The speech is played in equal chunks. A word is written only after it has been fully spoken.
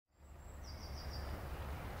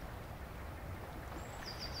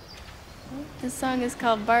This song is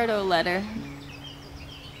called Bardo Letter.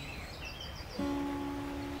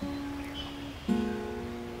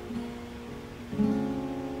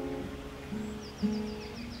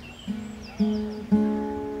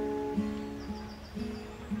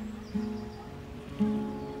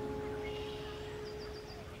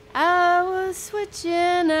 I was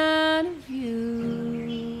switching out of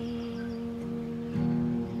you,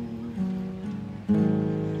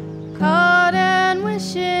 caught and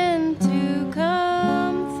wishing to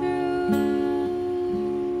come through,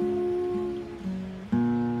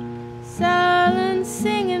 silent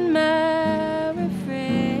singing my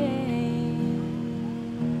refrain,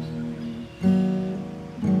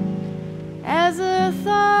 as a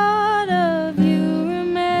thought of you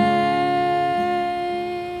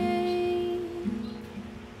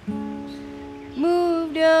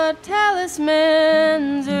moved your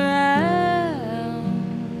talismans around,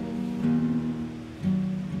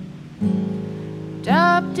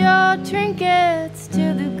 dropped your trinkets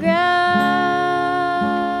to the ground.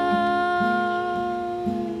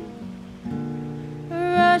 A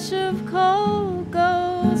rush of cold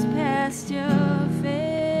goes past your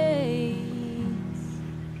face.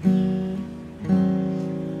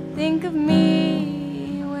 Think of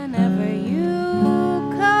me whenever you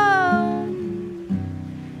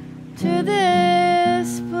to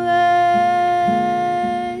this place.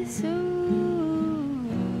 Ooh.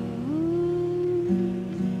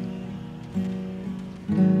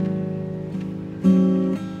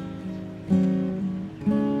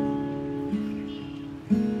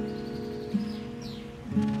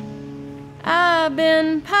 I've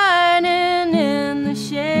been pining in the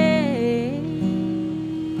shade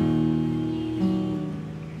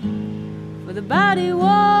for the body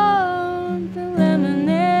warmth and lemonade,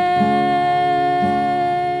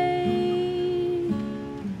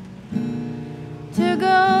 to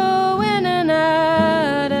go in and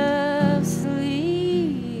out of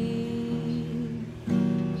sleep,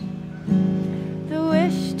 the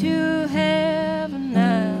wish to have and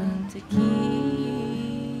not to keep.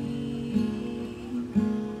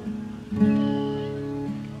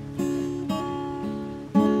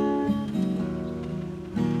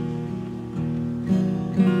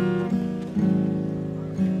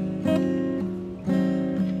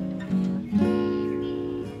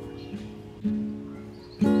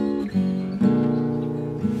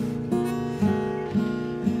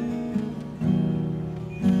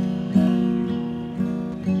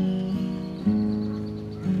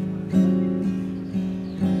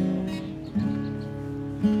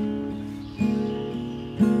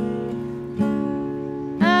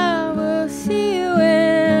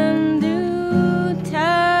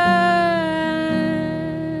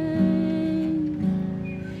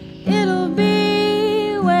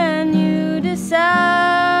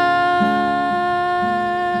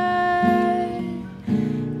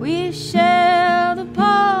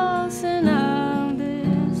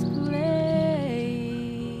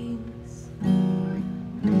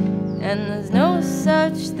 And there's no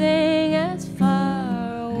such thing as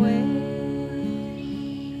far away.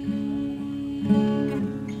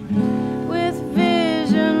 With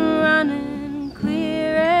vision running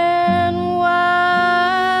clear and wide,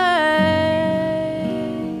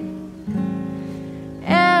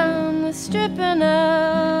 and the stripping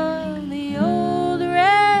of the old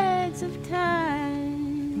rags of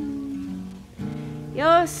time,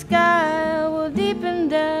 your sky will deepen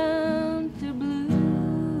down to blue.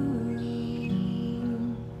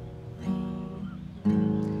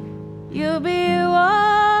 You'll be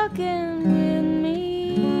walking with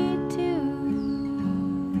me too,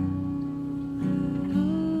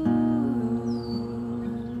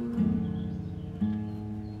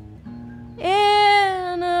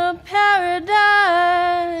 in a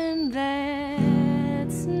paradigm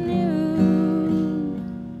that's new.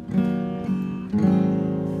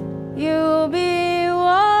 You'll be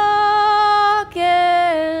walking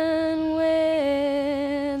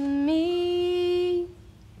with me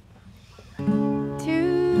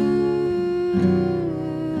too.